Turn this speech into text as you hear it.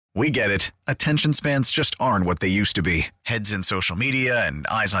We get it. Attention spans just aren't what they used to be. Heads in social media and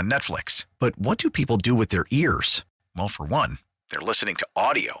eyes on Netflix. But what do people do with their ears? Well, for one, they're listening to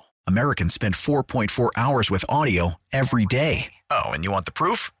audio. Americans spend 4.4 hours with audio every day. Oh, and you want the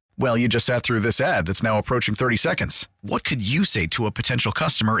proof? Well, you just sat through this ad that's now approaching 30 seconds. What could you say to a potential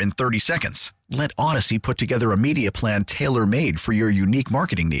customer in 30 seconds? Let Odyssey put together a media plan tailor-made for your unique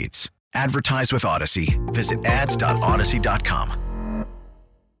marketing needs. Advertise with Odyssey. Visit ads.odyssey.com.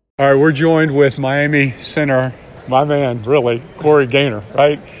 All right, we're joined with Miami center, my man, really, Corey Gaynor,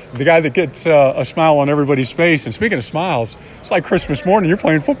 right? The guy that gets a smile on everybody's face. And speaking of smiles, it's like Christmas morning. You're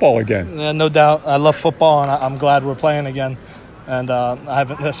playing football again. Yeah, no doubt. I love football, and I'm glad we're playing again. And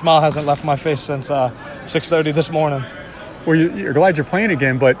the smile hasn't left my face since 6:30 this morning. Well, you're glad you're playing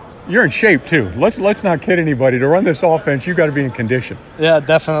again, but you're in shape too. Let's not kid anybody. To run this offense, you got to be in condition. Yeah,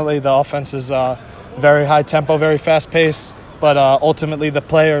 definitely. The offense is very high tempo, very fast pace. But ultimately, the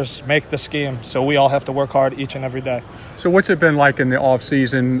players make the scheme, so we all have to work hard each and every day. So what's it been like in the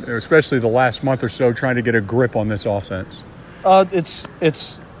offseason, especially the last month or so, trying to get a grip on this offense?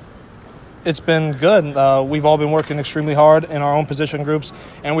 It's been good. We've all been working extremely hard in our own position groups,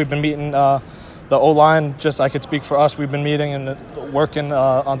 and we've been meeting the O-line. Just I could speak for us. We've been meeting and working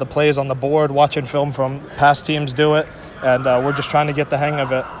on the plays on the board, watching film from past teams do it, and we're just trying to get the hang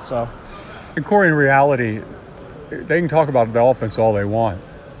of it. So, and Corey, in reality, they can talk about the offense all they want.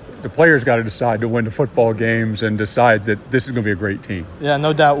 The players got to decide to win the football games and decide that this is going to be a great team. Yeah,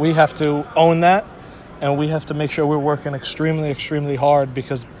 no doubt. We have to own that, and we have to make sure we're working extremely, extremely hard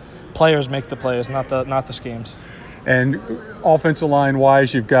because players make the plays, not the schemes. And offensive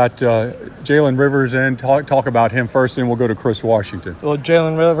line-wise, you've got Jalen Rivers in. Talk about him first, and we'll go to Chris Washington. Well,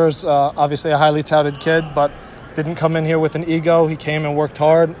 Jalen Rivers, obviously a highly touted kid, but didn't come in here with an ego. He came and worked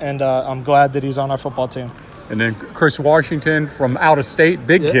hard, and I'm glad that he's on our football team. And then Chris Washington from out of state,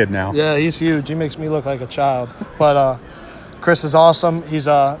 big kid now. Yeah, he's huge. He makes me look like a child. But Chris is awesome.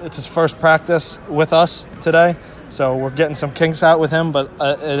 It's his first practice with us today, so we're getting some kinks out with him. But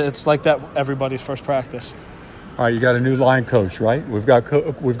it's like that everybody's first practice. All right, you got a new line coach, right? We've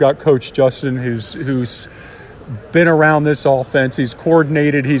got Coach Justin, who's been around this offense. He's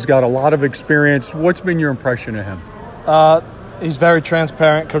coordinated. He's got a lot of experience. What's been your impression of him? He's very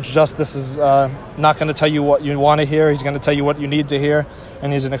transparent. Coach Justice is not going to tell you what you want to hear. He's going to tell you what you need to hear.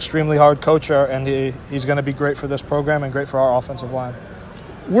 And he's an extremely hard coacher, and he's going to be great for this program and great for our offensive line.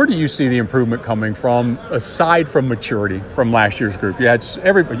 Where do you see the improvement coming from, aside from maturity from last year's group? You had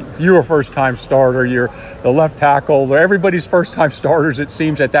you were a first-time starter. You're the left tackle. Everybody's first-time starters, it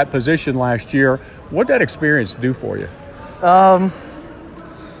seems, at that position last year. What did that experience do for you?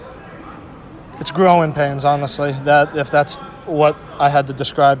 It's growing pains, honestly, if that's what I had to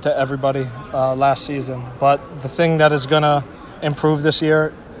describe to everybody last season. But the thing that is going to improve this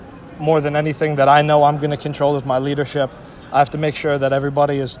year, more than anything that I know I'm going to control, is my leadership. I have to make sure that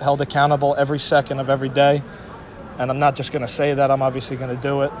everybody is held accountable every second of every day. And I'm not just going to say that. I'm obviously going to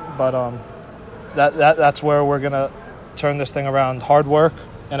do it. But that's where we're going to turn this thing around: hard work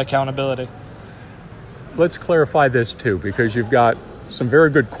and accountability. Let's clarify this, too, because you've got some very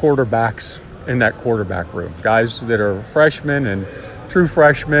good quarterbacks in that quarterback room, guys that are freshmen and true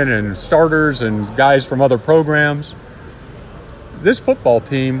freshmen and starters and guys from other programs. This football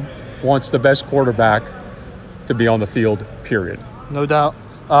team wants the best quarterback to be on the field, period. No doubt.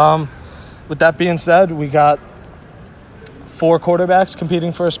 With that being said, we got 4 quarterbacks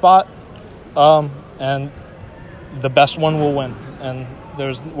competing for a spot, and the best one will win. And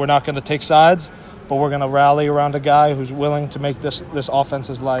we're not going to take sides, but we're going to rally around a guy who's willing to make this offense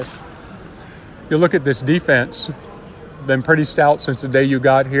his life. You look at this defense, been pretty stout since the day you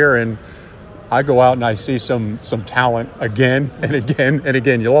got here, and I go out and I see some talent again and again and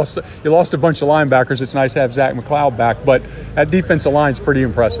again. You lost a bunch of linebackers. It's nice to have Zach McLeod back, but that defensive line's pretty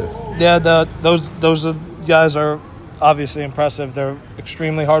impressive. Yeah, those guys are obviously impressive. They're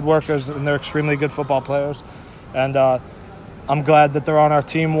extremely hard workers, and they're extremely good football players. And I'm glad that they're on our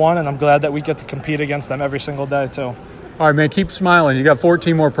team, and I'm glad that we get to compete against them every single day, too. All right, man, keep smiling. You got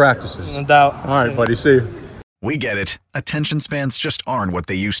 14 more practices. No doubt. All right, buddy, see you. We get it. Attention spans just aren't what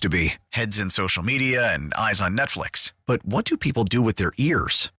they used to be. Heads in social media and eyes on Netflix. But what do people do with their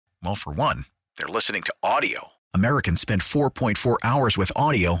ears? Well, for one, they're listening to audio. Americans spend 4.4 hours with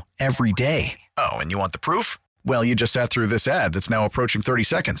audio every day. Oh, and you want the proof? Well, you just sat through this ad that's now approaching 30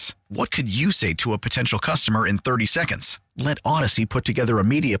 seconds. What could you say to a potential customer in 30 seconds? Let Odyssey put together a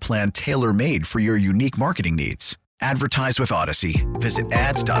media plan tailor-made for your unique marketing needs. Advertise with Odyssey. Visit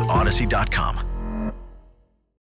ads.odyssey.com.